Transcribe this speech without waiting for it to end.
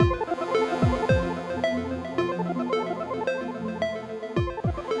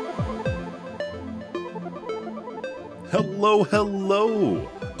Hello,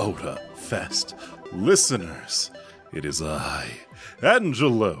 hello, Oda Fest listeners. It is I,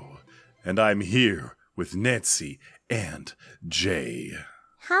 Angelo, and I'm here with Nancy and Jay.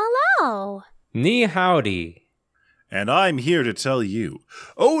 Hello. Ni howdy. And I'm here to tell you,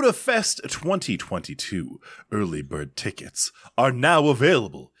 Oda Fest 2022 early bird tickets are now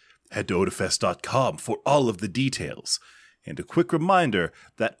available. Head to odafest.com for all of the details. And a quick reminder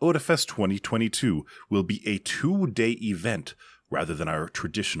that OdaFest 2022 will be a 2-day event rather than our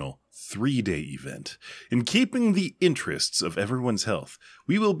traditional 3-day event. In keeping the interests of everyone's health,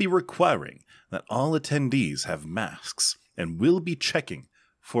 we will be requiring that all attendees have masks and will be checking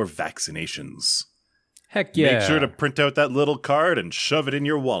for vaccinations. Heck yeah. Make sure to print out that little card and shove it in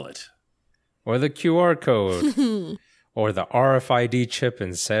your wallet. Or the QR code. Or the RFID chip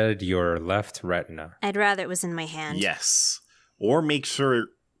inside your left retina. I'd rather it was in my hand. Yes. Or make sure...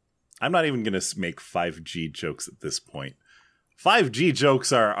 I'm not even going to make 5G jokes at this point. 5G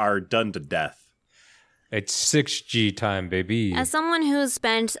jokes are done to death. It's 6G time, baby. As someone who's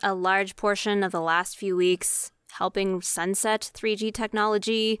spent a large portion of the last few weeks helping sunset 3G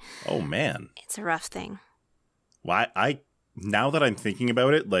technology... Oh, man. It's a rough thing. Why? Now that I'm thinking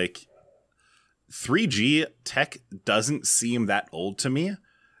about it, like... 3G tech doesn't seem that old to me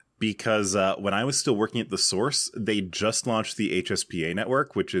because when I was still working at The Source, they just launched the HSPA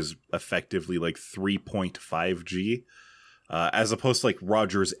network, which is effectively like 3.5G, as opposed to like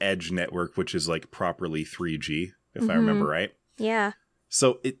Rogers Edge network, which is like properly 3G, if I remember right. Yeah.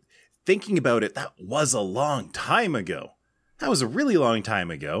 So thinking about it, that was a long time ago. That was a really long time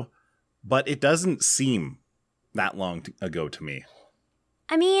ago, but it doesn't seem that long ago to me.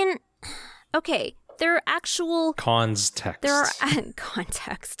 I mean... Okay, there are actual... Context. There are...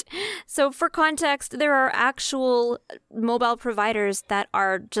 context. So for context, there are actual mobile providers that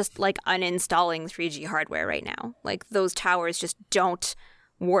are just, like, uninstalling 3G hardware right now. Like, those towers just don't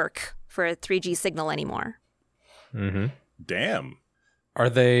work for a 3G signal anymore. Mm-hmm. Damn. Are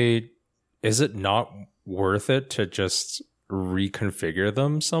they... Is it not worth it to just reconfigure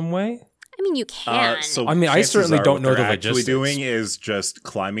them some way? I mean, you can. So I mean, I certainly don't know the logistics. Actually doing logistics. is just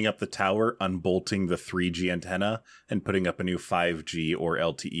climbing up the tower, unbolting the 3G antenna, and putting up a new 5G or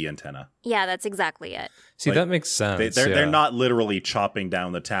LTE antenna. Yeah, that's exactly it. See, Like, that makes sense. They're not literally chopping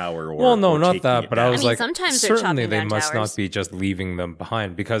down the tower. Or, well, no, or not taking that. it But down. I was like, sometimes they're certainly chopping they down must towers. not be just leaving them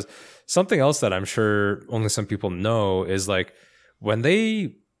behind. Because something else that I'm sure only some people know is like when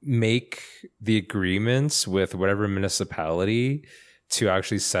they make the agreements with whatever municipality to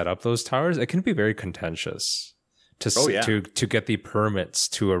actually set up those towers, it can be very contentious to get the permits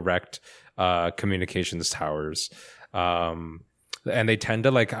to erect communications towers. And they tend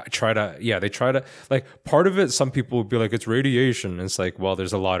to try to part of it, some people would be like, it's radiation. And it's like, well,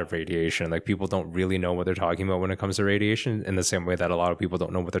 there's a lot of radiation. Like people don't really know what they're talking about when it comes to radiation, in the same way that a lot of people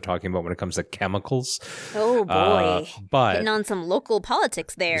don't know what they're talking about when it comes to chemicals. Oh, boy. But getting on some local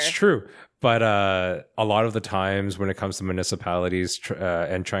politics there. it's true. But a lot of the times when it comes to municipalities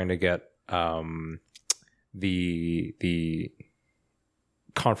and trying to get the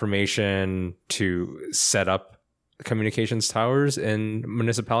confirmation to set up communications towers in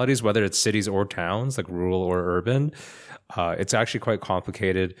municipalities, whether it's cities or towns, like rural or urban, it's actually quite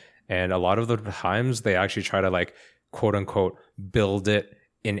complicated. And a lot of the times they actually try to like quote unquote build it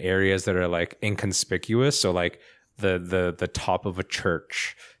in areas that are like inconspicuous. So like the top of a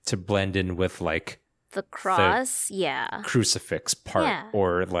church to blend in with like the cross, crucifix part,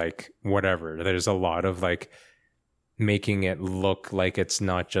 or like whatever. There's a lot of like making it look like it's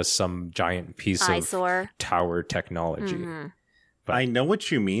not just some giant piece eyesore of tower technology. Mm-hmm. But I know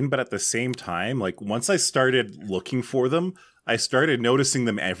what you mean, but at the same time, like once I started looking for them, I started noticing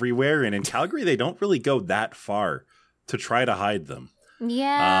them everywhere. And in Calgary, they don't really go that far to try to hide them.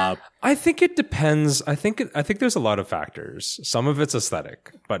 Yeah. I think it depends. I think there's a lot of factors. Some of it's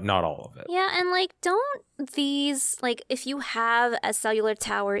aesthetic, but not all of it. Yeah, and like don't these, like if you have a cellular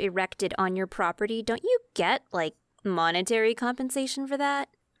tower erected on your property, don't you get like monetary compensation for that?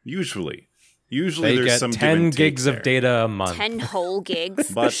 Usually They there's get some 10 gigs of data a month. 10 whole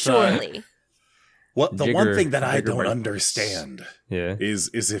gigs, But, surely. The one thing that I don't understand Yeah. is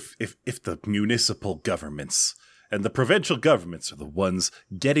if the municipal governments and the provincial governments are the ones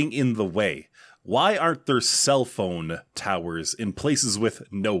getting in the way, why aren't there cell phone towers in places with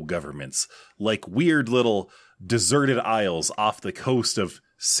no governments, like weird little deserted isles off the coast of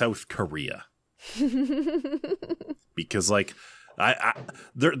South Korea? Because like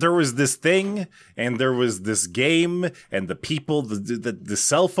there was this thing and there was this game and the people the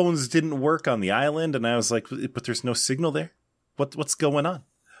cell phones didn't work on the island, and I was like, but there's no signal there. What's going on?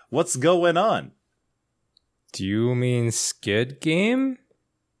 Do you mean Skid Game?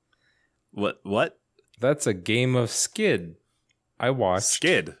 What? That's a game of Skid. I watched.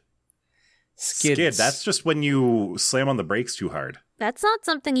 Skid. Skids. That's just when you slam on the brakes too hard. That's not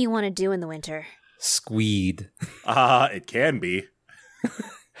something you want to do in the winter. Squeed. It can be.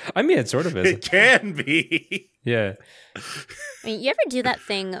 I mean, it sort of is. It can be. Yeah. I mean, you ever do that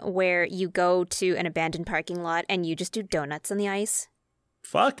thing where you go to an abandoned parking lot and you just do donuts on the ice?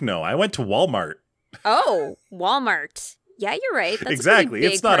 Fuck no. I went to Walmart. Oh, Walmart. Yeah, you're right. That's Exactly. A pretty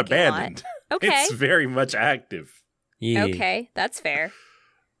big It's not parking lot. abandoned. Okay. It's very much active. Yeah. Okay, that's fair.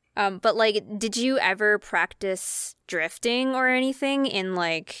 But like, did you ever practice drifting or anything in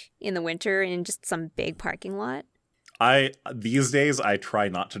the winter in just some big parking lot? These days I try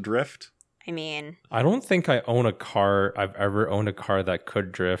not to drift. I mean, I don't think I've ever owned a car that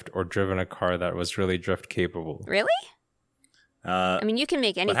could drift or driven a car that was really drift capable. really? I mean, you can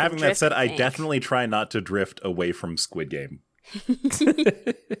make anything. But having that drift, said, I think. definitely try not to drift away from Squid Game.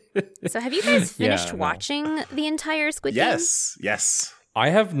 So, have you guys finished Yeah, no. watching the entire Squid Game? Yes. I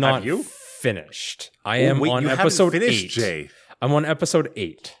have not Have you? finished. I am wait, on you haven't episode finished, 8. Jay. I'm on episode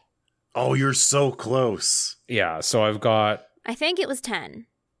 8. Oh, you're so close. Yeah, so I've got I think it was 10.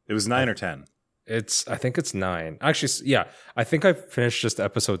 It was 9 or 10. I think it's 9. Actually, yeah, I think I finished just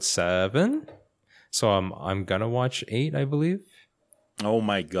episode 7. So I'm gonna watch 8, I believe. Oh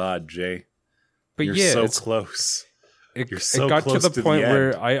my god, Jay. But You're yeah, so it's, close. it, you're it so got close to to the the point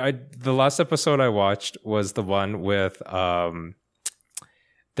where end. I the last episode I watched was the one with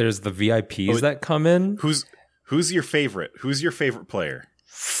there's the VIPs that come in. Who's your favorite? Who's your favorite player?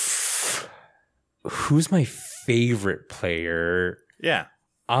 Who's my favorite player? Yeah.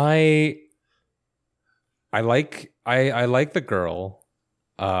 I like the girl.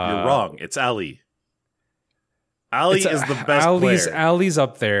 You're wrong. It's Ali. Ali is the best player. Ali's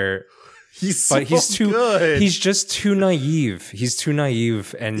up there, He's but he's so too good. he's just too naive. He's too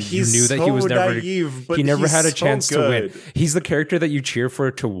naive, and He's you knew that he so was never naive, but he never he's had a so chance to win. good. He's the character that you cheer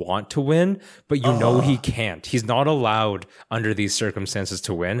for to want to win, but you know he can't. He's not allowed under these circumstances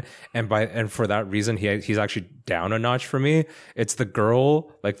to win, and for that reason, he's actually down a notch for me. It's the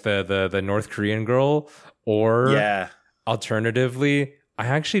girl, like the North Korean girl, or Yeah. alternatively, I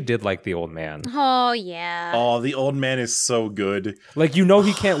actually did like the old man. Oh, yeah. Oh, the old man is so good. Like, you know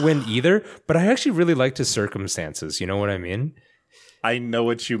he can't win either, but I actually really liked his circumstances. You know what I mean? I know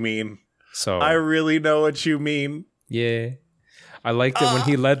what you mean. So I really know what you mean. yeah. I liked it when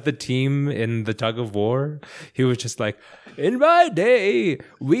he led the team in the tug of war. He was just like, in my day,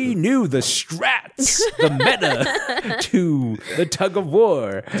 we knew the strats, the meta to the tug of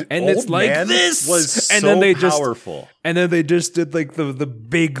war. And Old it's like man this. was and so then they powerful. And then they just did like the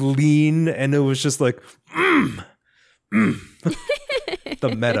big lean, and it was just like,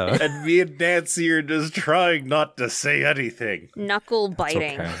 the meta. And me and Nancy are just trying not to say anything. Knuckle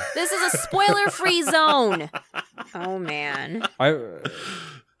biting. okay. This is a spoiler-free zone. Oh, man.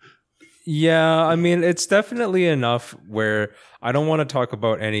 Yeah, I mean, it's definitely enough where I don't want to talk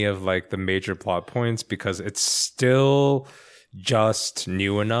about any of like the major plot points because it's still just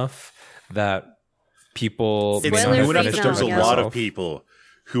new enough that people It's Spoiler new enough free that there's a zone, yeah. lot of people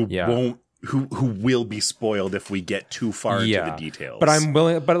who Yeah. won't who will be spoiled if we get too far into the details. But I'm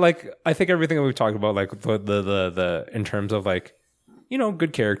willing. But like, I think everything that we've talked about, like the in terms of like, you know,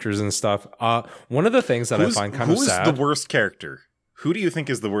 good characters and stuff. One of the things that I find kind of sad. Who's the worst character? Who do you think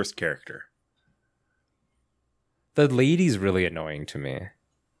is the worst character? The lady's really annoying to me.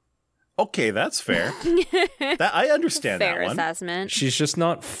 Okay, that's fair. That I understand Fair that one. assessment. She's just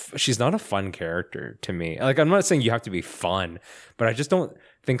not. She's not a fun character to me. Like, I'm not saying you have to be fun, but I just don't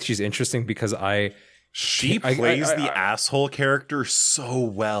think she's interesting because She I- plays I- the asshole character so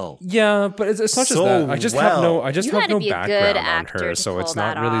well. Yeah, but it's not just So that. I just have no. well. I just You have gotta no be a good background on actor her, to so it's pull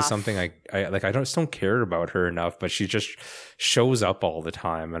not that really off. something I like. I just don't care about her enough. But she just shows up all the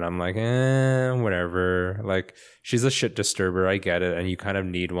time, and I'm like, whatever. Like, she's a shit disturber. I get it, and you kind of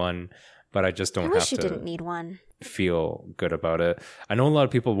need one, but I just I don't wish have you to didn't need one. feel good about it. I know a lot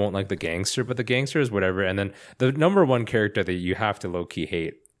of people won't like the gangster, but the gangster is whatever. And then the number one character that you have to low key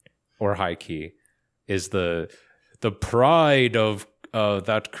hate or high key is the pride of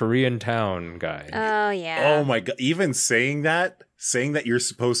that Korean town guy. Oh, yeah. Oh my god! Even saying that you're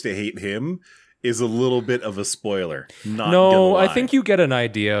supposed to hate him is a little bit of a spoiler. Not gonna No, lie. I think you get an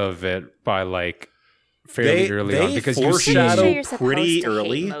idea of it by like fairly early on because you see foreshadow You're supposed pretty to hate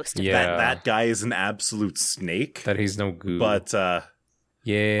early most of Yeah. that guy is an absolute snake. that he's no goo. But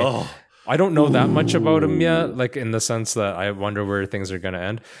yeah, oh, I don't know that much about him yet, like in the sense that I wonder where things are going to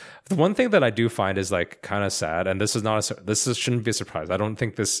end. The one thing that I do find is like kind of sad, and this shouldn't be a surprise. I don't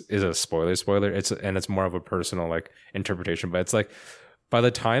think this is a spoiler. It's more of a personal like interpretation, but it's like by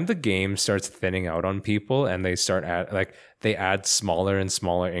the time the game starts thinning out on people and they they add smaller and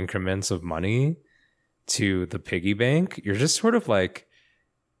smaller increments of money to the piggy bank, you're just sort of like,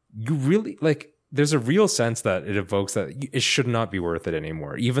 you really like, there's a real sense that it evokes that it should not be worth it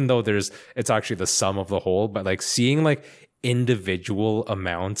anymore, even though it's actually the sum of the whole. But like seeing like individual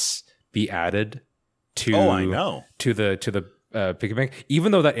amounts be added to the piggy bank,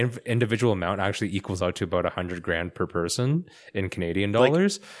 even though that individual amount actually equals out to about $100,000 per person in Canadian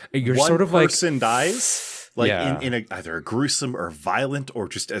dollars, like, you're sort of like, one person dies in either a gruesome or violent or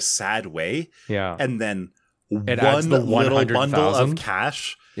just a sad way. Yeah, and then it one adds the little 100,000 bundle of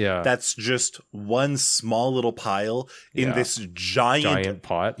cash. Yeah, that's just one small little pile in this giant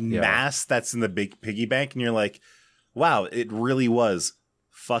pot mass that's in the big piggy bank, and you're like, wow, it really was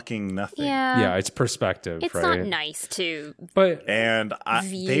fucking nothing. Yeah, it's perspective. It's right? not nice to, but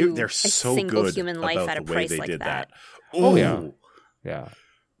they're so single good human life about at a the way price they like did that. Oh yeah,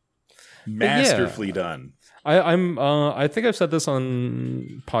 masterfully done. I think I've said this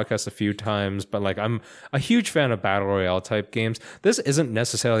on podcasts a few times, but like I'm a huge fan of battle royale type games. This isn't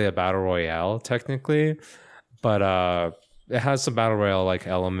necessarily a battle royale technically, but it has some battle royale like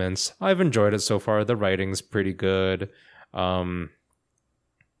elements. I've enjoyed it so far. The writing's pretty good.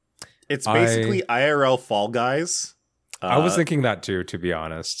 It's basically IRL Fall Guys. I was thinking that too, to be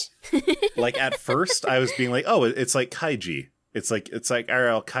honest. Like at first I was being like, oh, it's like Kaiji. It's like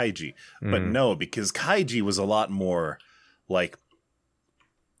IRL Kaiji. But no, because Kaiji was a lot more like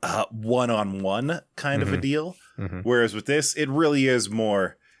one-on-one kind of a deal. Whereas with this, it really is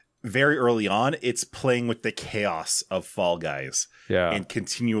more very early on. It's playing with the chaos of Fall Guys and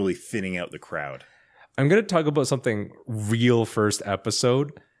continually thinning out the crowd. I'm going to talk about something real first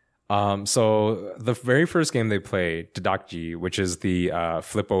episode. So the very first game they played, Dodaki, which is the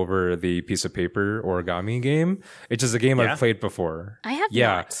flip over the piece of paper origami game, which is a game I've played before. I have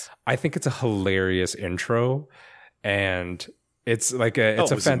not. I think it's a hilarious intro, and it's like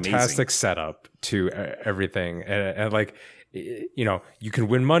it's a fantastic setup to everything, and like, you know, you can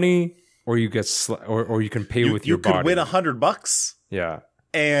win money or you get or you can pay with your body. You could win $100. Yeah,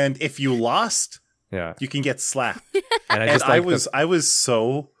 and if you lost, you can get slapped. And I was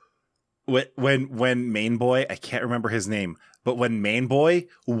so. When Main Boy, I can't remember his name, but when Main Boy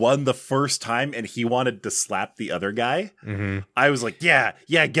won the first time and he wanted to slap the other guy, I was like, yeah,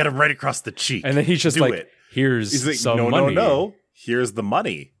 get him right across the cheek. And then he's just like, here's like, some money. No, here's the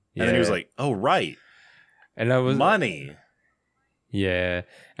money. And then he was like, oh, right. And that was money. Yeah.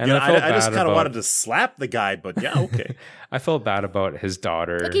 And you know, I just kind of wanted to slap the guy, but yeah, okay. I felt bad about his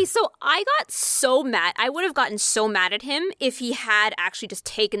daughter. Okay, so I got so mad. I would have gotten so mad at him if he had actually just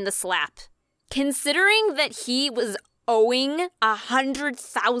taken the slap. Considering that he was owing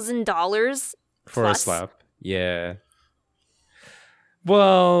 $100,000 for a slap. Yeah.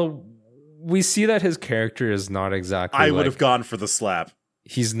 Well, we see that his character is not exactly I would have gone for the slap.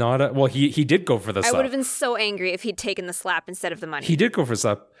 He's not he did go for the slap. I would have been so angry if he'd taken the slap instead of the money. He did go for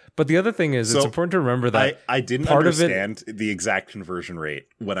slap. But the other thing is, it's important to remember that I didn't understand the exact conversion rate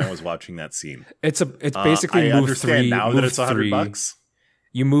when I was watching that scene. It's basically I understand now that it's $100.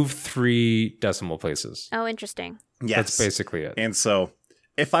 You move 3 decimal places. Oh, interesting. Yes, that's basically it. And so,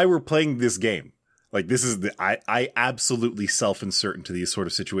 if I were playing this game, like this is I absolutely self-insert into these sort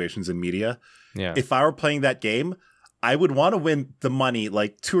of situations in media. Yeah. If I were playing that game, I would want to win the money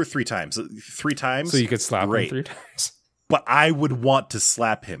like 2 or 3 times. 3 times. So you could slap him 3 times. But I would want to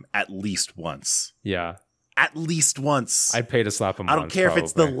slap him at least once. Yeah. At least once. I'd pay to slap him I don't once, care probably. if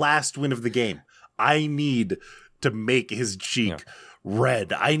it's the last win of the game. I need to make his cheek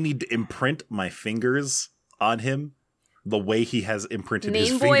red. I need to imprint my fingers on him the way he has imprinted his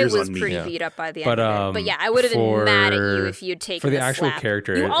fingers on me. Main Boy was pretty beat up by the end of it. But yeah, I would have been mad at you if you'd taken for the actual slap.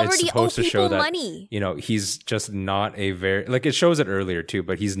 character. You already it's supposed owe to show people that money. You know, he's just not a very like it shows it earlier too,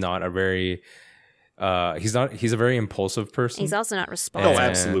 but he's not a very he's a very impulsive person. He's also not responsible. Oh,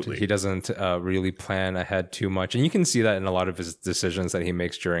 absolutely. He doesn't really plan ahead too much, and you can see that in a lot of his decisions that he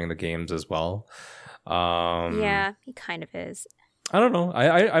makes during the games as well. Yeah, he kind of is. I don't know.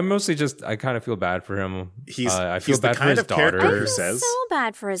 I mostly just I kind of feel bad for him. I feel bad for his daughter. I feel so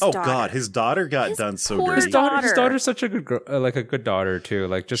bad for his daughter. Oh God, his daughter got done so poor dirty. His daughter's such a good like a good daughter too.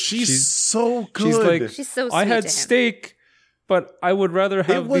 Like just she's so good. She's like she's so sweet I had to him. steak, but I would rather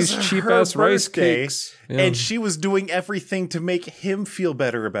have these cheap ass rice cakes. Yeah. And she was doing everything to make him feel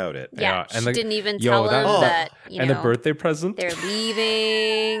better about it. Yeah, and she didn't even tell him that. You and know, the birthday present. They're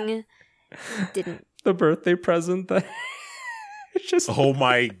leaving. Didn't. The birthday present that it's just Oh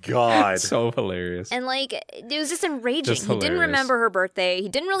my god. so hilarious. And like, it was just enraging. Just He didn't hilarious. remember her birthday. He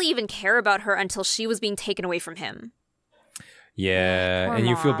didn't really even care about her until she was being taken away from him. Yeah, Poor and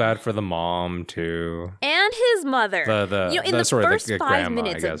you feel mom. bad for the mom too. And his mother. In the first 5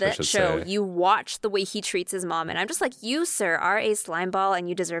 minutes of that show, you watch the way he treats his mom, and I'm just like, you, sir, are a slimeball, and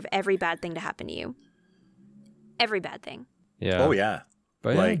you deserve every bad thing to happen to you. Every bad thing. Yeah. Oh yeah.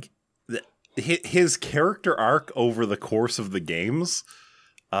 But Like his character arc over the course of the games,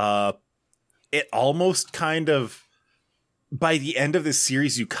 it almost kind of, by the end of this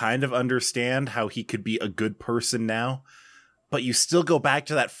series, you kind of understand how he could be a good person now, but you still go back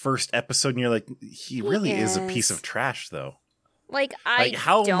to that first episode and you're like, he really is a piece of trash, though. Like,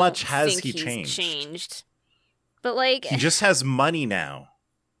 how don't much has think he he's changed? But like, He just has money now.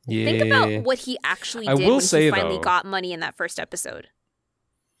 yeah. think about what he actually I did will when say, he finally though- got money in that first episode.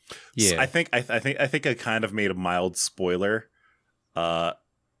 Yeah. I think I kind of made a mild spoiler, but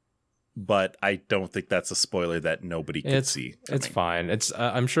I don't think that's a spoiler that nobody could see. It's coming. fine. It's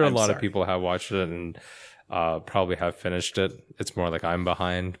I'm sure a I'm lot of sorry. people have watched it and probably have finished it. It's more like I'm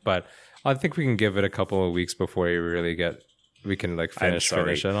behind, but I think we can give it a couple of weeks before we can like finish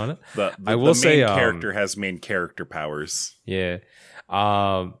it on it. I will say, main character has main character powers. Yeah.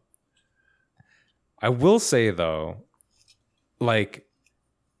 I will say though, like,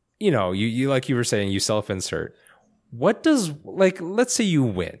 you like you were saying, you self-insert. What does, like, let's say you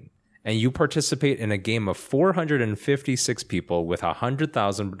win and you participate in a game of 456 people with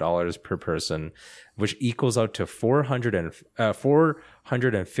 $100,000 per person, which equals out to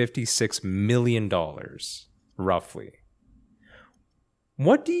 $456 million, roughly.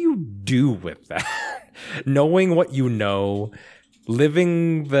 What do you do with that? Knowing what you know,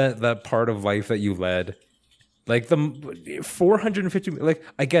 living that part of life that you led, like the 450, like,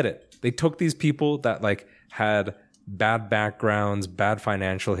 I get it. They took these people that like had bad backgrounds, bad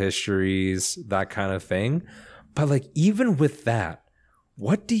financial histories, that kind of thing. But like, even with that,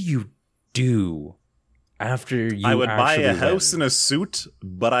 what do you do after you I would buy a actually house win? and a suit,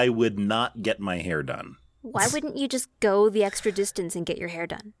 but I would not get my hair done. Why wouldn't you just go the extra distance and get your hair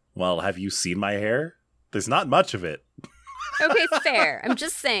done? Well, have you seen my hair? There's not much of it. Okay, fair. I'm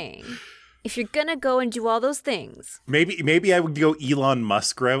just saying. If you're gonna go and do all those things. Maybe I would go Elon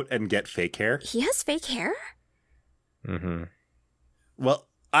Musk route and get fake hair. He has fake hair? Mm-hmm. Well,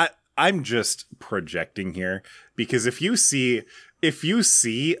 I'm just projecting here because if you see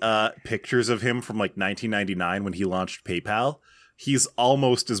pictures of him from like 1999 when he launched PayPal, he's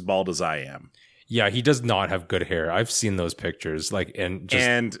almost as bald as I am. Yeah, he does not have good hair. I've seen those pictures, like, And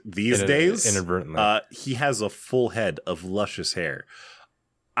these days, inadvertently. he has a full head of luscious hair.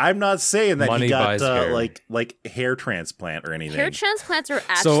 I'm not saying that Money he got buys hair. like hair transplant or anything. Hair transplants are So,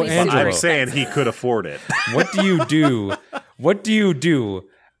 actually super Angelo- I'm expensive. saying he could afford it. What do you do? What do you do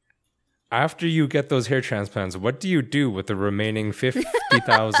after you get those hair transplants? What do you do with the remaining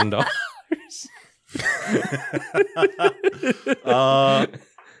 $50,000?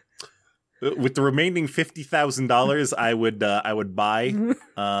 With the remaining $50,000, I would buy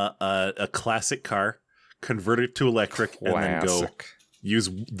a classic car, convert it to electric, and then go use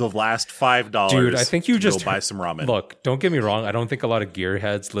the last $5. Dude, I think you to just go buy some ramen. Look, don't get me wrong. I don't think a lot of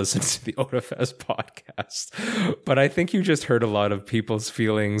gearheads listen to the OdaFest podcast, but I think you just hurt a lot of people's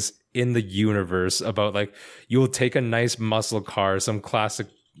feelings in the universe about, like, you'll take a nice muscle car, some classic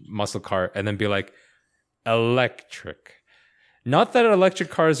muscle car, and then be like, electric. Not that electric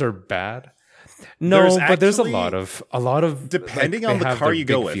cars are bad. No, but there's a lot of depending like, on they the have car their you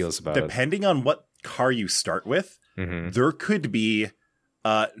go big with. feels about it. Depending on what car you start with, Mhm. there could be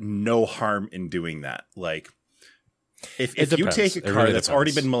no harm in doing that. Like, if you depends. take a It car really that's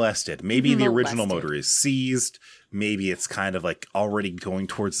already depends. been molested, maybe the original Molested. motor is seized, maybe it's kind of like already going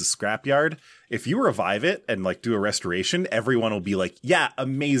towards the scrapyard. If you revive it and like do a restoration, everyone will be like, yeah,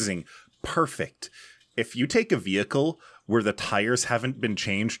 amazing, perfect. If you take a vehicle where the tires haven't been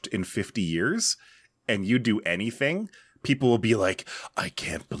changed in 50 years and you do anything, people will be like, I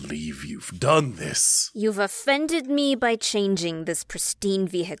can't believe you've done this. You've offended me by changing this pristine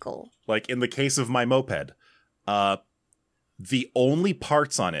vehicle. Like in the case of my moped, the only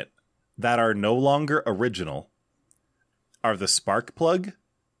parts on it that are no longer original are the spark plug,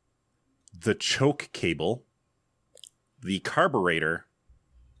 the choke cable, the carburetor,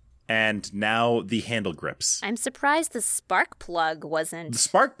 and now the handle grips. I'm surprised the spark plug The wasn't.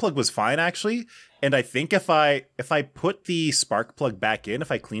 spark plug was fine actually, and I think if I put the spark plug back in,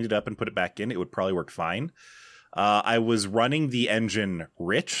 if I cleaned it up and put it back in, it would probably work fine. I was running the engine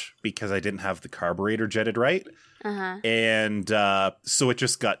rich because I didn't have the carburetor jetted right. And so it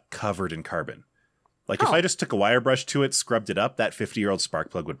just got covered in carbon. Like if I just took a wire brush to it, scrubbed it up, that 50-year-old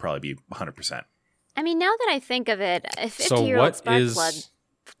spark plug would probably be 100%. I mean, now that I think of it, a 50-year-old spark plug, is...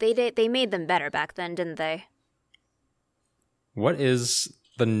 they made them better back then, didn't they? What is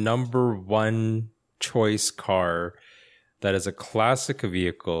the number one choice car that is a classic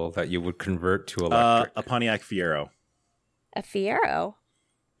vehicle that you would convert to electric? A Pontiac Fiero. A Fiero?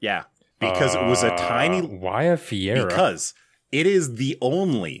 Yeah, because it was a tiny... Why a Fiero? Because it is the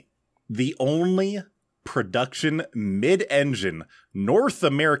only production mid-engine, North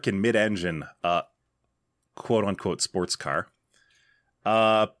American mid-engine, quote-unquote sports car.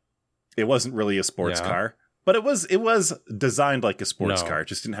 It wasn't really a sports car, but it was designed like a sports car. It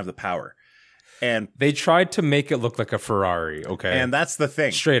just didn't have the power. And they tried to make it look like a Ferrari, okay? And that's the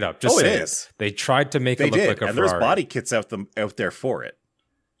thing. Straight up, just say it is. They tried to make it look like a Ferrari. And there's body kits out there for it.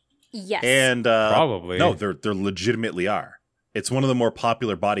 Yes. And probably. No, there legitimately are. It's one of the more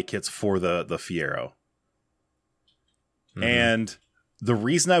popular body kits for the Fiero. Mm-hmm. And the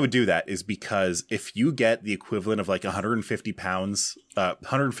reason I would do that is because if you get the equivalent of like 150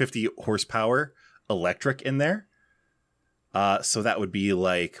 horsepower electric in there, so that would be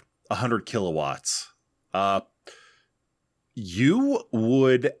like 100 kilowatts, you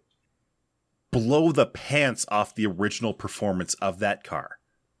would blow the pants off the original performance of that car.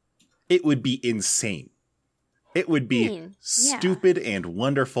 It would be insane. It would be stupid and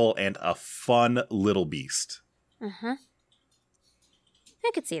wonderful and a fun little beast. Uh-huh. I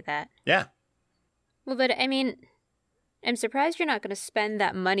could see that. Yeah. Well, but I mean, I'm surprised you're not going to spend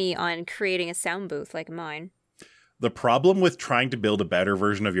that money on creating a sound booth like mine. The problem with trying to build a better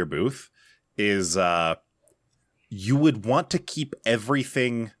version of your booth is you would want to keep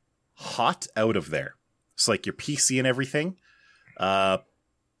everything hot out of there. So like your PC and everything.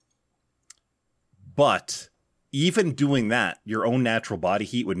 But even doing that, your own natural body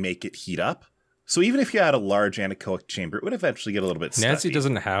heat would make it heat up. So even if you had a large anechoic chamber, it would eventually get a little bit stuffy. Nancy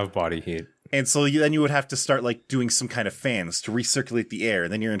doesn't have body heat. And so then you would have to start like doing some kind of fans to recirculate the air.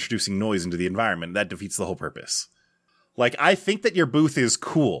 And then you're introducing noise into the environment. That defeats the whole purpose. Like, I think that your booth is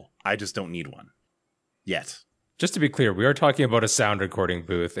cool. I just don't need one. Yet. Just to be clear, we are talking about a sound recording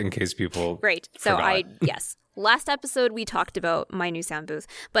booth in case people Right. So forgot. yes. Last episode, we talked about my new sound booth,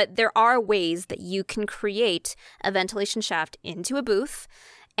 but there are ways that you can create a ventilation shaft into a booth,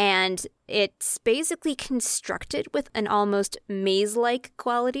 and it's basically constructed with an almost maze-like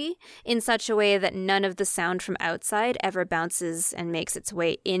quality in such a way that none of the sound from outside ever bounces and makes its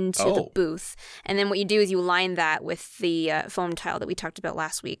way into the booth. And then what you do is you line that with the foam tile that we talked about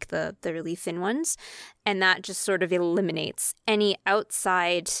last week, the really thin ones, and that just sort of eliminates any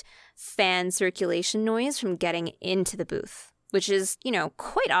outside fan circulation noise from getting into the booth, which is,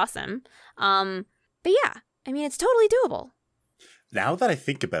 quite awesome. But yeah, I mean, it's totally doable. Now that I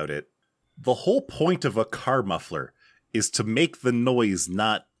think about it, the whole point of a car muffler is to make the noise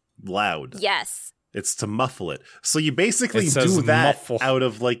not loud. Yes. It's to muffle it. So you basically do that out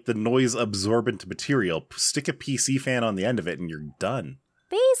of like the noise absorbent material. Stick a PC fan on the end of it and you're done.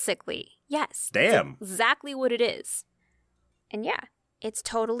 Basically, yes. Damn. That's exactly what it is. And yeah, it's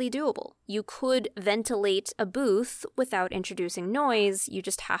totally doable. You could ventilate a booth without introducing noise. You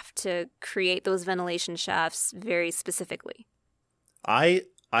just have to create those ventilation shafts very specifically. I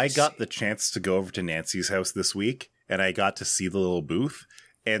got the chance to go over to Nancy's house this week, and I got to see the little booth,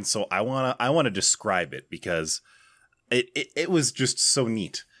 and so I wanna describe it because it was just so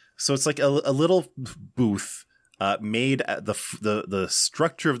neat. So it's like a little booth made the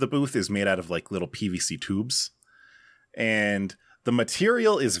structure of the booth is made out of like little PVC tubes, and the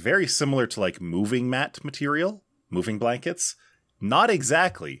material is very similar to like moving mat material, moving blankets. Not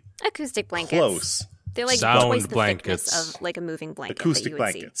exactly. Acoustic blankets. Close. They're like Sound twice the blankets. thickness of like a moving blanket. Acoustic that you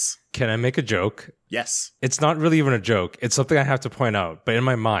would blankets. Can I make a joke? Yes. It's not really even a joke. It's something I have to point out. But in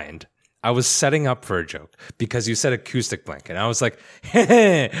my mind, I was setting up for a joke because you said acoustic blanket. I was like,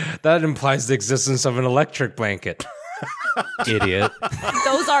 hey, that implies the existence of an electric blanket. Idiot.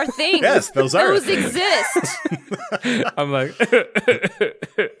 Those are things. Yes, those are. Those exist. I'm like,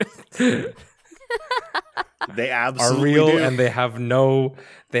 they are absolutely real, do. and they have no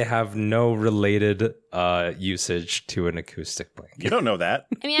related usage to an acoustic blanket. You don't know that.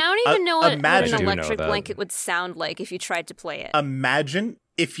 I mean, I don't even know what imagine- an I do know electric that. blanket would sound like if you tried to play it. Imagine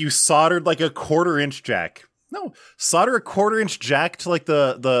if you soldered like a 1/4-inch jack. No, solder a 1/4-inch jack to like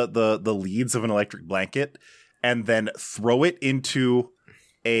the leads of an electric blanket, and then throw it into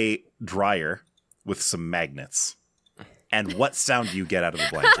a dryer with some magnets. And what sound do you get out of the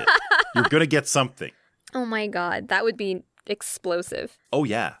blanket? You're gonna get something. Oh my god, that would be explosive. Oh,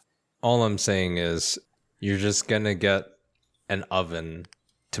 yeah. All I'm saying is you're just going to get an oven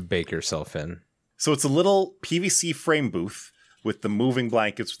to bake yourself in. So it's a little PVC frame booth with the moving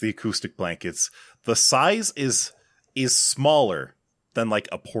blankets, with the acoustic blankets. The size is smaller than like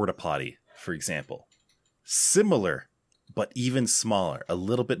a porta potty, for example. Similar, but even smaller, a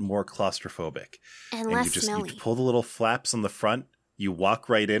little bit more claustrophobic. And less you smelly. pull the little flaps on the front, you walk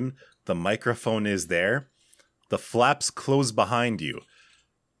right in, the microphone is there, the flaps close behind you,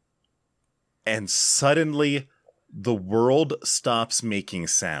 and suddenly the world stops making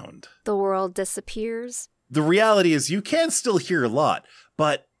sound. The world disappears. The reality is you can still hear a lot,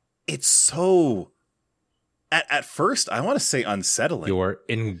 but it's so... At first, I want to say unsettling. You're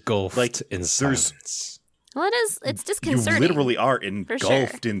engulfed Like, in there's- silence. Well, it's disconcerting. You literally are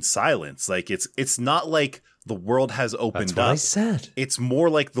engulfed sure. in silence. Like it's not like the world has opened That's what up. I said. It's more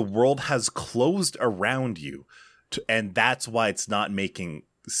like the world has closed around you, and that's why it's not making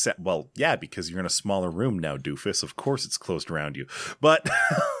sense. Well, yeah, because you're in a smaller room now, doofus. Of course, it's closed around you, but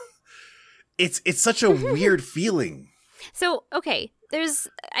it's such a weird feeling. So, okay,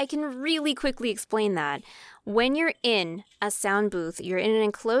 I can really quickly explain that. When you're in a sound booth, you're in an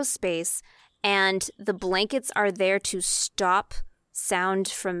enclosed space, and the blankets are there to stop sound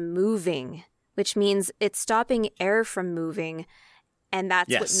from moving, which means it's stopping air from moving, and that's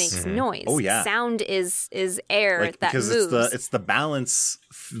what Yes. makes Mhm. noise. Oh, yeah. Sound is air Like that because moves. it's the balance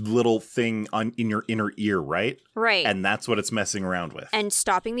little thing in your inner ear, right? Right. And that's what it's messing around with. And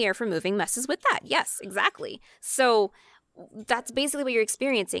stopping the air from moving messes with that. Yes, exactly. So that's basically what you're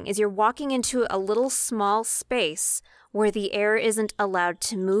experiencing is you're walking into a little small space where the air isn't allowed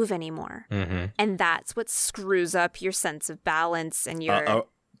to move anymore. Mm-hmm. And that's what screws up your sense of balance and your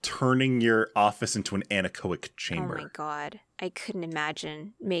turning your office into an anechoic chamber. Oh my god. I couldn't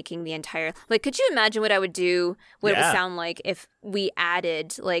imagine making the entire could you imagine what I would do, what it would Yeah. sound like if we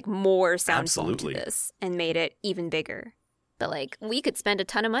added more sound foam Absolutely. to this and made it even bigger? But we could spend a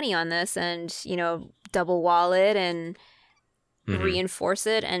ton of money on this and, double wall it and Mhm. reinforce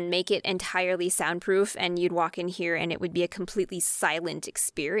it and make it entirely soundproof, and you'd walk in here and it would be a completely silent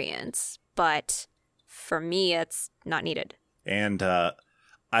experience. But for me, it's not needed. And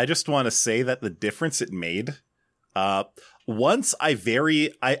I just want to say that the difference it made, once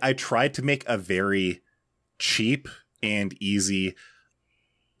I tried to make a very cheap and easy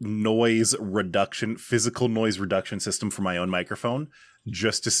physical noise reduction system for my own microphone,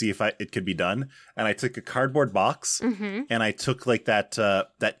 just to see if it could be done. And I took a cardboard box Mm-hmm. and I took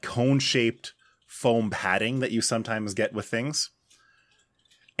that cone-shaped foam padding that you sometimes get with things.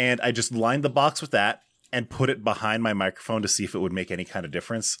 And I just lined the box with that and put it behind my microphone to see if it would make any kind of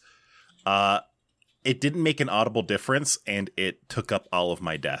difference. It didn't make an audible difference, and it took up all of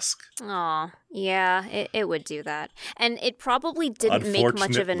my desk. Aw, yeah, it would do that. And it probably didn't make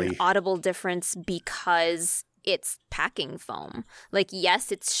much of an Unfortunately. audible difference because it's packing foam.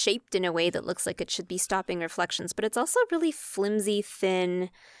 Yes, it's shaped in a way that looks like it should be stopping reflections, but it's also really flimsy, thin.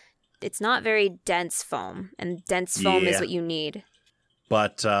 It's not very dense foam, and dense foam is Yeah. what you need.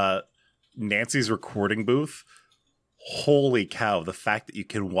 But Nancy's recording booth, holy cow, the fact that you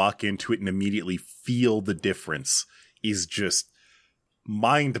can walk into it and immediately feel the difference is just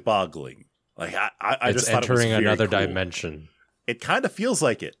mind-boggling. I It's just thought it was entering very another cool. dimension. It kind of feels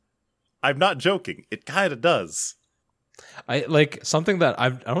like it. I'm not joking. It kind of does. I something that I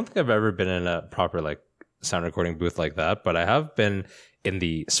don't think I've ever been in a proper sound recording booth like that, but I have been in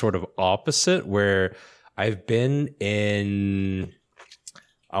the sort of opposite where I've been in,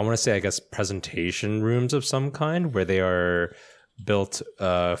 I want to say, I guess, presentation rooms of some kind where they are built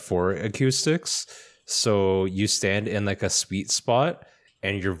for acoustics. So you stand in a sweet spot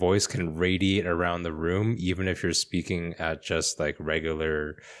and your voice can radiate around the room, even if you're speaking at just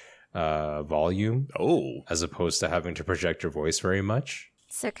regular volume, Oh. as opposed to having to project your voice very much.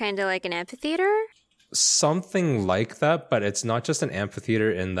 So kind of like an amphitheater? Something like that, but it's not just an amphitheater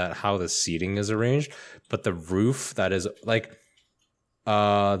in that how the seating is arranged, but the roof that is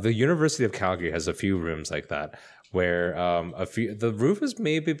the University of Calgary has a few rooms like that where the roof is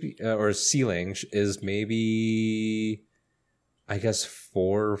maybe or ceiling is maybe, I guess,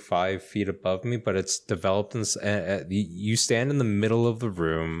 4 or 5 feet above me, but it's developed you stand in the middle of the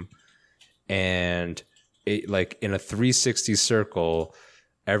room and it in a 360 circle,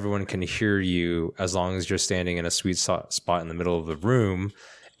 everyone can hear you as long as you're standing in a sweet spot in the middle of the room.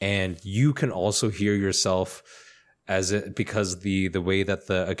 And you can also hear yourself because the way that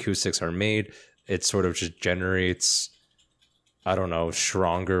the acoustics are made, it sort of just generates, I don't know,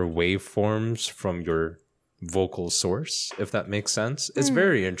 stronger waveforms from your vocal source, if that makes sense. It's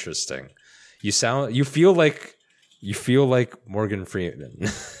very interesting. You feel like Morgan Freeman.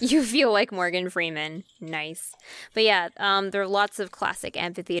 You feel like Morgan Freeman. Nice. But yeah, there are lots of classic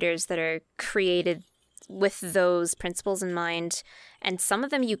amphitheaters that are created with those principles in mind, and some of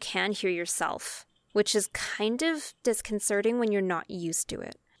them you can hear yourself, which is kind of disconcerting when you're not used to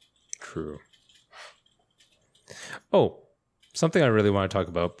it. True. Oh, something I really want to talk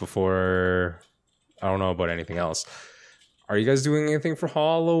about before I don't know about anything else. Are you guys doing anything for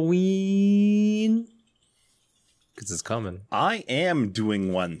Halloween? Because it's coming. I am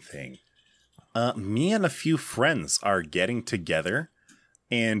doing one thing. Me and a few friends are getting together,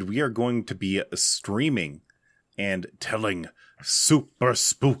 and we are going to be streaming and telling super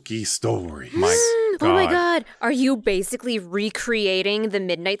spooky stories. My God. Oh my god, are you basically recreating the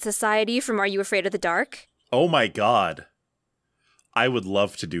Midnight Society from Are You Afraid of the Dark? Oh my god. I would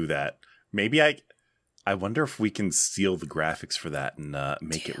love to do that. Maybe I wonder if we can steal the graphics for that and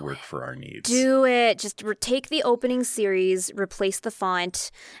make it work for our needs. Do it. Just take the opening series, replace the font,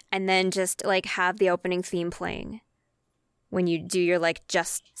 and then just like have the opening theme playing when you do your like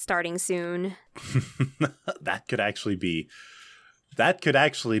just starting soon. That could actually be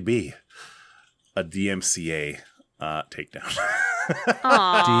a DMCA takedown.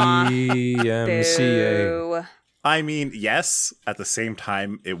 Aww. DMCA. Boo. I mean, yes, at the same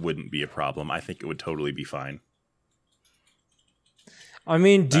time, it wouldn't be a problem. I think it would totally be fine. I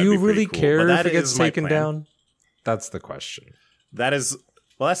mean, do That'd you be pretty really cool. care But that if it gets is my taken plan. down? That's the question. That's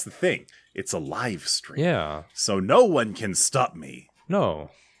the thing. It's a live stream. Yeah. So no one can stop me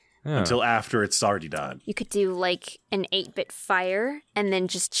No. Yeah. until after it's already done. You could do like an 8-bit fire and then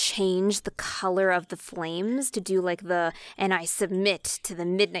just change the color of the flames to do like and I submit to the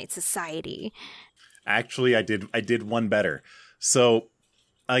Midnight Society. Actually, I did one better. So,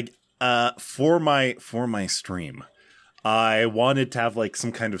 for my stream, I wanted to have like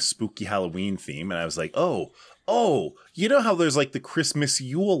some kind of spooky Halloween theme, and I was like, oh, you know how there's like the Christmas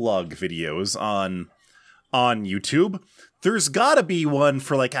Yule log videos on YouTube? There's gotta be one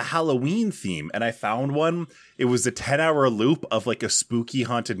for like a Halloween theme, and I found one. It was a 10-hour loop of like a spooky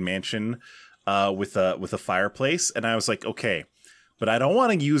haunted mansion, with a fireplace, and I was like, okay. But I don't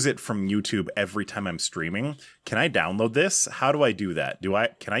want to use it from YouTube every time I'm streaming. Can I download this? How do I do that?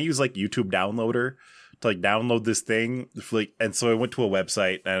 Can I use like YouTube downloader to like download this thing? And so I went to a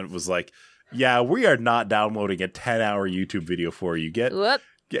website and it was like, yeah, we are not downloading a 10-hour YouTube video for you. Whoop.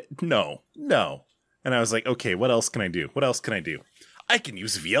 No. And I was like, okay, what else can I do? I can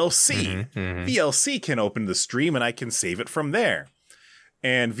use VLC. VLC can open the stream and I can save it from there.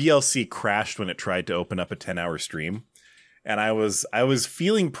 And VLC crashed when it tried to open up a 10-hour stream. And I was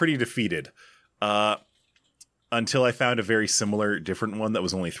feeling pretty defeated until I found a very similar, different one that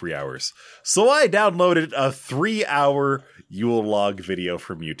was only 3 hours. So I downloaded a 3-hour Yule log video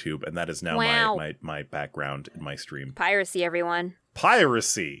from YouTube, and that is now my background in my stream. Piracy, everyone.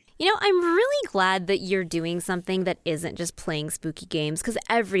 Piracy! You know, I'm really glad that you're doing something that isn't just playing spooky games, because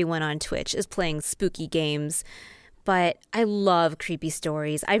everyone on Twitch is playing spooky games. But I love creepy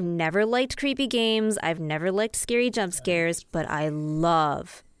stories. I've never liked creepy games. I've never liked scary jump scares, but I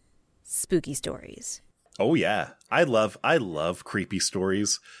love spooky stories. Oh yeah, I love creepy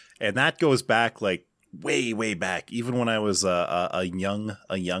stories, and that goes back like way back. Even when I was a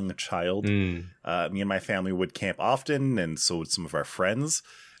young child, me and my family would camp often, and so would some of our friends.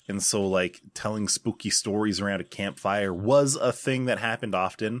 And so like telling spooky stories around a campfire was a thing that happened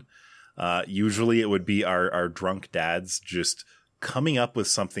often. Usually it would be our drunk dads just coming up with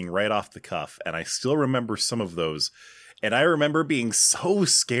something right off the cuff. And I still remember some of those. And I remember being so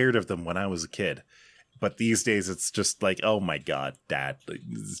scared of them when I was a kid. But these days it's just like, oh my God, Dad.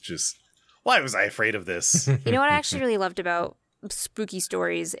 It's just, why was I afraid of this? You know what I actually really loved about spooky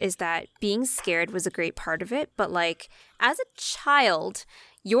stories is that being scared was a great part of it. But like as a child,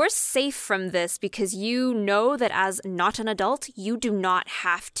 you're safe from this because you know that as not an adult, you do not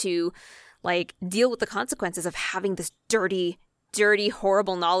have to like deal with the consequences of having this dirty,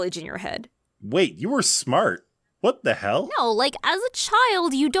 horrible knowledge in your head. Wait, you were smart. What the hell? No, like as a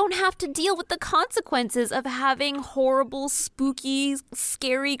child, you don't have to deal with the consequences of having horrible, spooky,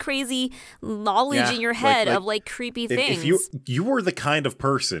 scary, crazy knowledge in your head of like creepy things. If you were the kind of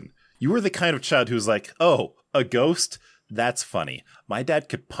person, you were the kind of child who's like, oh, a ghost? That's funny. My dad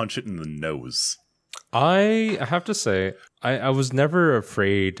could punch it in the nose. I have to say, I was never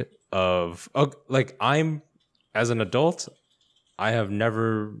afraid of, like, as an adult, I have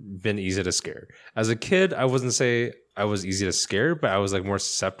never been easy to scare. As a kid, I wouldn't say I was easy to scare, but I was like more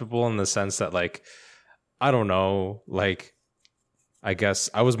susceptible in the sense that like, I don't know, like, I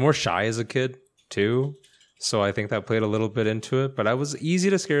guess I was more shy as a kid too. So I think that played a little bit into it. But I was easy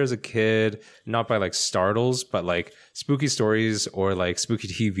to scare as a kid, not by like startles, but like spooky stories or like spooky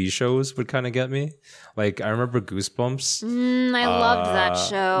TV shows would kind of get me. Like I remember Goosebumps. I loved that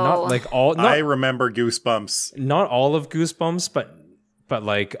show. Not like all. I remember Goosebumps. Not all of Goosebumps, but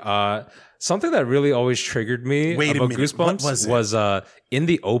like something that really always triggered me Wait a about minute, what Goosebumps was it? in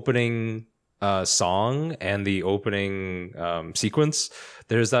the opening song and the opening sequence.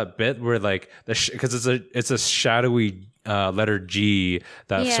 There's that bit where like because it's a shadowy letter G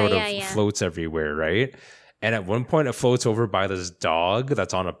that sort of floats everywhere, right? And at one point, it floats over by this dog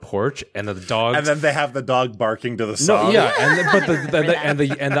that's on a porch, and the dog. And then they have the dog barking to the song. No, yeah, and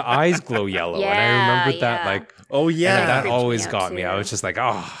the eyes glow yellow, and I remembered that like. Oh yeah, and that freaked always me out, got too. me. I was just like,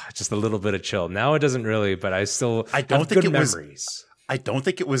 just a little bit of chill. Now it doesn't really, but I don't have think good it was- memories. I don't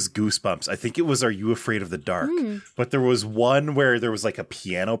think it was Goosebumps. I think it was Are You Afraid of the Dark? But there was one where there was like a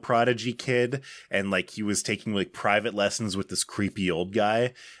piano prodigy kid and like he was taking like private lessons with this creepy old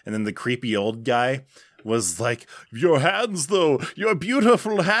guy. And then the creepy old guy was like, your hands though, your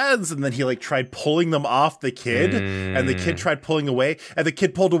beautiful hands. And then he like tried pulling them off the kid and the kid tried pulling away and the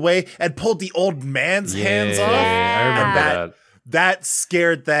kid pulled away and pulled the old man's hands off. I remember And that. that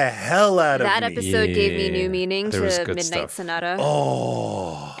scared the hell out of That me. episode gave me new meaning There was to good Midnight stuff. Sonata.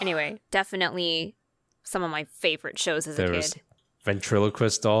 Oh. Anyway, definitely some of my favorite shows as a There kid. was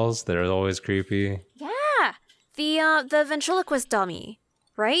ventriloquist dolls. They're always creepy. Yeah, the ventriloquist dummy,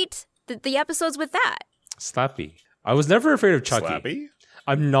 right? The episodes with that. Slappy. I was never afraid of Chucky. Slappy?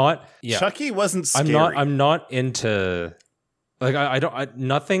 I'm not. Yeah. Chucky wasn't scary. I'm not into like I don't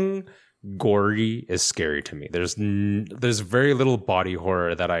nothing gory is scary to me. There's very little body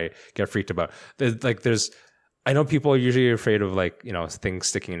horror that I get freaked about. I know people are usually afraid of like, things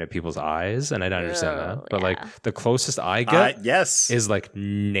sticking into people's eyes, and I don't understand that. But like the closest I get yes. is like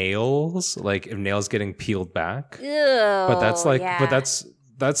nails, like if nails getting peeled back. But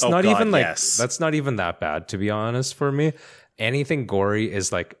That's Oh, not God, even like yes. that's not even that bad, to be honest, for me. Anything gory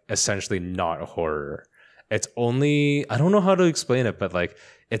is like essentially not horror. It's only, I don't know how to explain it, but like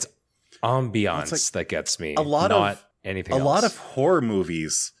it's ambiance that gets me. a lot not of- anything a else. lot of horror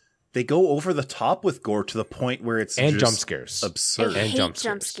movies, they go over the top with gore to the point where it's and just jump scares. I absurd. and hate jump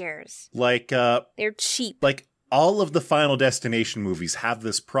jump scares. scares. Like They're cheap. all of the Final Destination movies have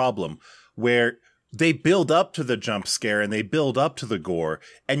this problem where they build up to the jump scare and they build up to the gore,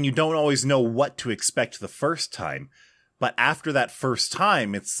 and you don't always know what to expect the first time. But after that first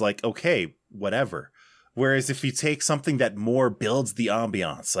time, it's like, okay, whatever. Whereas if you take something that more builds the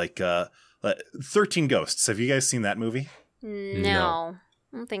ambiance, like 13 Ghosts. Have you guys seen that movie? No.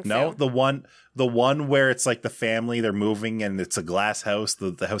 I don't think No, so. the one where it's like the family, they're moving and it's a glass house.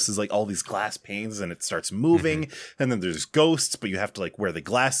 The house is like all these glass panes and it starts moving. And then there's ghosts, but you have to like wear the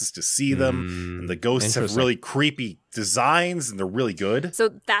glasses to see them. And the ghosts have Interesting. really creepy designs and they're really good.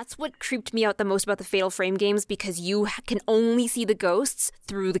 So that's what creeped me out the most about the Fatal Frame games, because you can only see the ghosts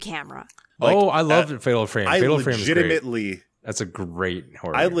through the camera. Like, I love Fatal Frame. Fatal Frame is great. legitimately That's a great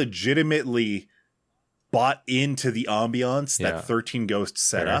horror. I game. legitimately bought into the ambiance Yeah. that 13 Ghosts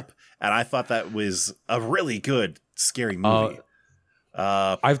set up, and I thought that was a really good scary movie.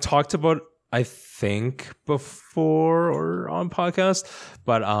 I've talked about, I think, before or on podcast,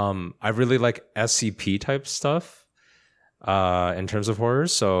 but I really like SCP type stuff in terms of horror.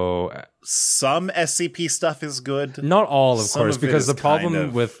 So Some SCP stuff is good. not all, of Some course, of it because is the problem kind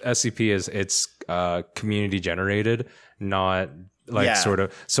of- with SCP is it's community generated, not like Yeah. sort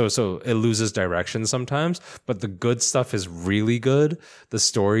of so it loses direction sometimes. But the good stuff is really good. The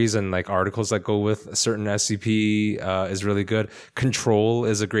stories and like articles that go with a certain SCP is really good. Control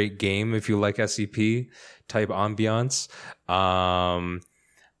is a great game if you like SCP type ambiance.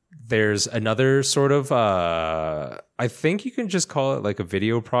 There's another sort of I think you can just call it like a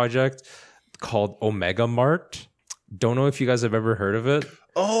video project called Omega Mart. Don't know if you guys have ever heard of it.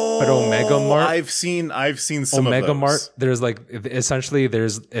 Oh, But Omega Mart- I've seen some Omega of those. Mart, there's like essentially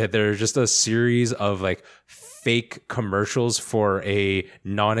there's just a series of like fake commercials for a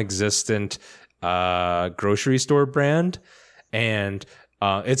non-existent grocery store brand, and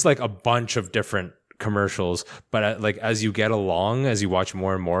it's like a bunch of different commercials, but like as you get along, as you watch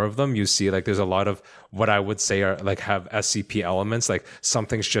more and more of them, you see like there's a lot of what I would say are like have SCP elements, like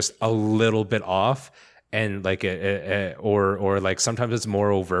something's just a little bit off. And like or like sometimes it's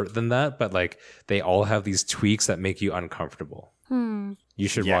more overt than that, but like they all have these tweaks that make you uncomfortable. You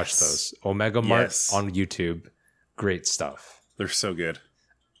should watch Yes. those. Omega Mart Yes. on YouTube, great stuff. They're so good.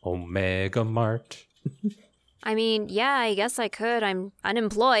 Omega Mart. I mean, yeah, I guess I could. I'm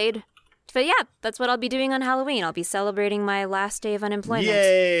unemployed. But yeah, that's what I'll be doing on Halloween. I'll be celebrating my last day of unemployment.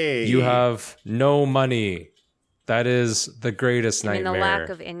 Yay! You have no money. That is the greatest I mean, nightmare. the lack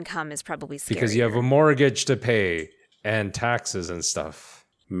of income is probably scary. Because you have a mortgage to pay and taxes and stuff.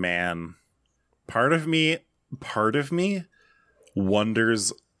 Man, part of me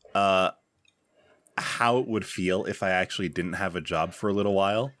wonders how it would feel if I actually didn't have a job for a little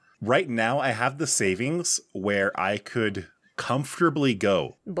while. Right now, I have the savings where I could comfortably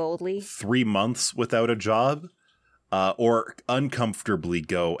go boldly 3 months without a job, or uncomfortably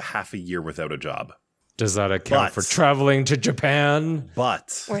go half a year without a job. Does that account for traveling to Japan?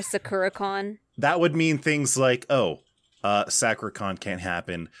 But or SakuraCon. That would mean things like, SakuraCon can't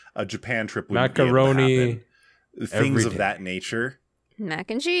happen. A Japan trip wouldn't be able to Macaroni. happen. Things of day. that nature. Mac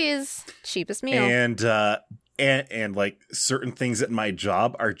and cheese, cheapest meal. And like certain things at my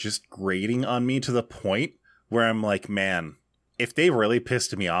job are just grating on me to the point where I'm like, man, if they really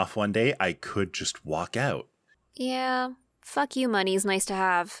pissed me off one day, I could just walk out. Yeah, fuck you, money's nice to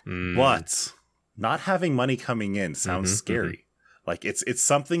have. But not having money coming in sounds scary. Like it's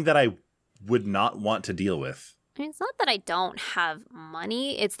something that I would not want to deal with. I mean, it's not that I don't have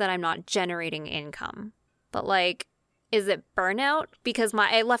money, it's that I'm not generating income. But like, is it burnout? Because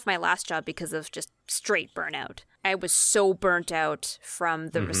I left my last job because of just straight burnout. I was so burnt out from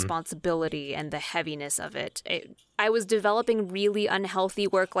the responsibility and the heaviness of it. I was developing really unhealthy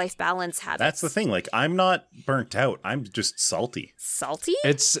work-life balance habits. That's the thing. Like, I'm not burnt out. I'm just salty. Salty?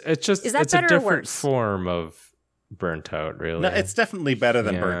 It's just Is that it's a better or different worse? form of burnt out, really. No, it's definitely better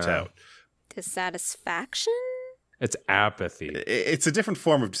than burnt Yeah. out. Dissatisfaction? It's apathy. It's a different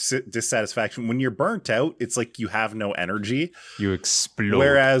form of dissatisfaction. When you're burnt out, it's like you have no energy. You explode.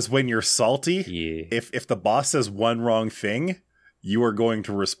 Whereas when you're salty, Yeah. if the boss says one wrong thing, you are going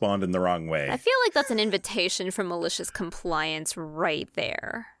to respond in the wrong way. I feel like that's an invitation for malicious compliance right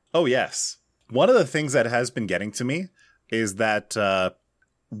there. Oh, yes. One of the things that has been getting to me is that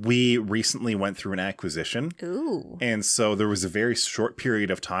we recently went through an acquisition. Ooh. And so there was a very short period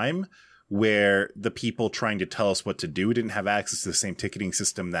of time where the people trying to tell us what to do didn't have access to the same ticketing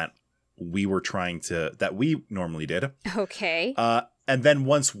system that we normally did. Okay. And then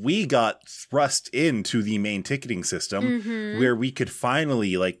once we got thrust into the main ticketing system, where we could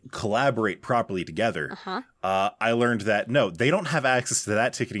finally like collaborate properly together, I learned that no, they don't have access to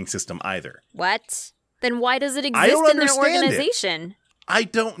that ticketing system either. What? Then why does it I don't exist in their understand it. organization? I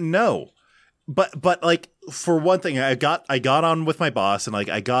don't know, but like for one thing, I got on with my boss and like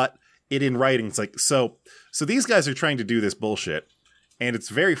I got it in writing. It's like so these guys are trying to do this bullshit, and it's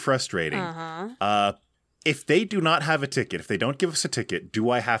very frustrating. If they do not have a ticket, if they don't give us a ticket,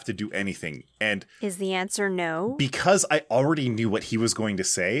 do I have to do anything? And Is the answer no? because I already knew what he was going to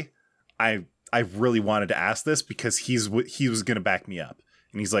say, I really wanted to ask this because he was going to back me up.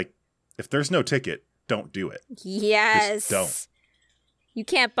 And he's like, if there's no ticket, don't do it. Yes. Just don't. You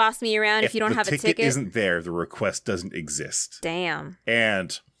can't boss me around if you don't have a the ticket. ticket isn't there, the request doesn't exist. Damn.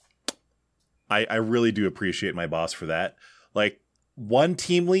 And I really do appreciate my boss for that. Like, one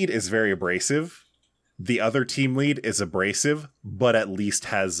team lead is very abrasive. The other team lead is abrasive, but at least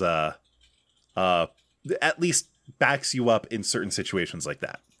has at least backs you up in certain situations like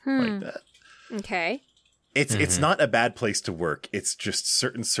that. Like that. Okay. It's not a bad place to work. It's just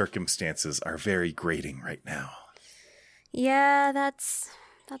certain circumstances are very grating right now. Yeah, that's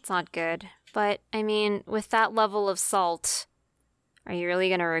not good. But I mean, with that level of salt, are you really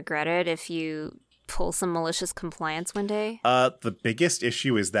going to regret it if you pull some malicious compliance one day? The biggest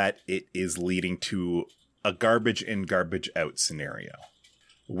issue is that it is leading to a garbage in, garbage out scenario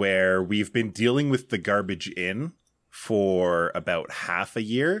where we've been dealing with the garbage in for about half a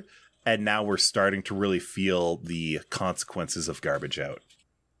year, and now we're starting to really feel the consequences of garbage out.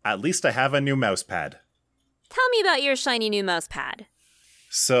 At least I have a new mouse pad. Tell me about your shiny new mouse pad.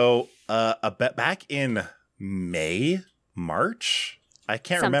 So, back in March, I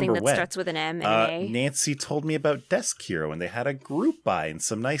can't Something remember that when. starts with an M and an A. Nancy told me about Desk Hero, and they had a group buy and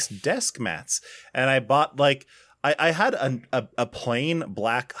some nice desk mats. And I bought I had a plain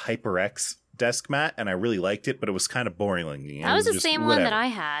black HyperX desk mat, and I really liked it, but it was kind of boring. That was the same one that I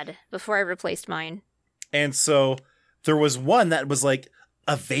had before I replaced mine. And so there was one that was like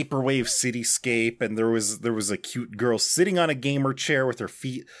a vaporwave cityscape, and there was a cute girl sitting on a gamer chair with her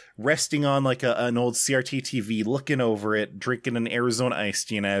feet resting on like an old CRT TV, looking over it, drinking an Arizona iced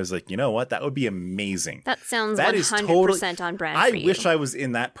tea. And I was like, you know what? That would be amazing. That sounds That 100% is totally on brand I for you. wish I was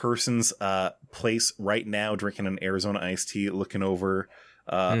in that person's place right now, drinking an Arizona iced tea, looking over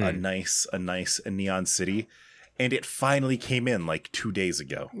a nice neon city. And it finally came in like 2 days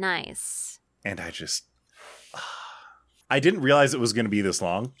ago. Nice. And I didn't realize it was going to be this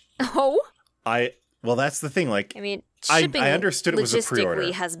long. Oh? I Well, that's the thing. Like, I mean, I shipping understood it was a pre-order.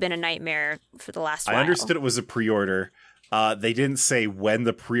 logistically has been a nightmare for the last while. I understood it was a pre-order. They didn't say when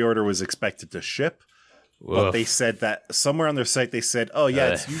the pre-order was expected to ship, but Woof. they said that somewhere on their site they said, "Oh yeah,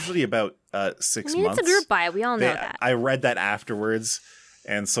 it's usually about 6 I mean, months." it's a group buy. We all know that. I read that afterwards,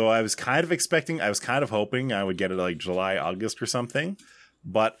 and so I was kind of hoping I would get it like July, August or something.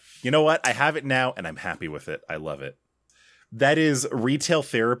 But you know what? I have it now, and I'm happy with it. I love it. That is retail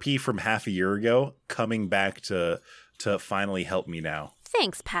therapy from half a year ago coming back to finally help me now.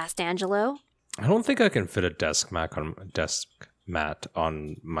 Thanks, Past Angelo. I don't think I can fit a desk mat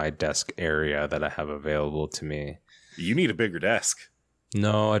on my desk area that I have available to me. You need a bigger desk.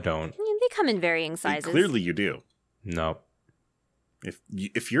 No, I don't. I mean, they come in varying sizes. Clearly, you do. No.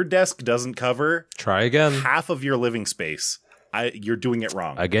 If your desk doesn't cover Try again. half of your living space, you're doing it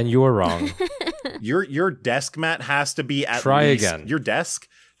wrong. Again, you are wrong. Your desk mat has to be at Try least again. Your desk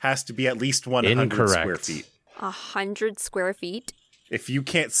has to be at least 100 Incorrect. square feet. 100 square feet. If you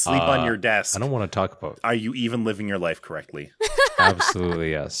can't sleep on your desk, I don't want to talk about. are you even living your life correctly?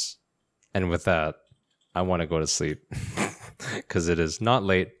 Absolutely, yes. And with that, I want to go to sleep because it is not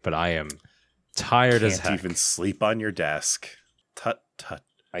late, but I am tired as Can't heck. even sleep on your desk. Tut tut.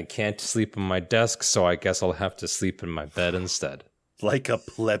 I can't sleep on my desk, so I guess I'll have to sleep in my bed instead. Like a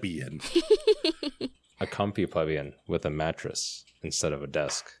plebeian. A comfy plebeian with a mattress instead of a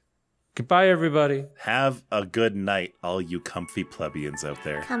desk. Goodbye, everybody. Have a good night, all you comfy plebeians out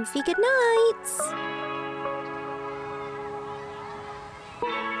there. Comfy good nights.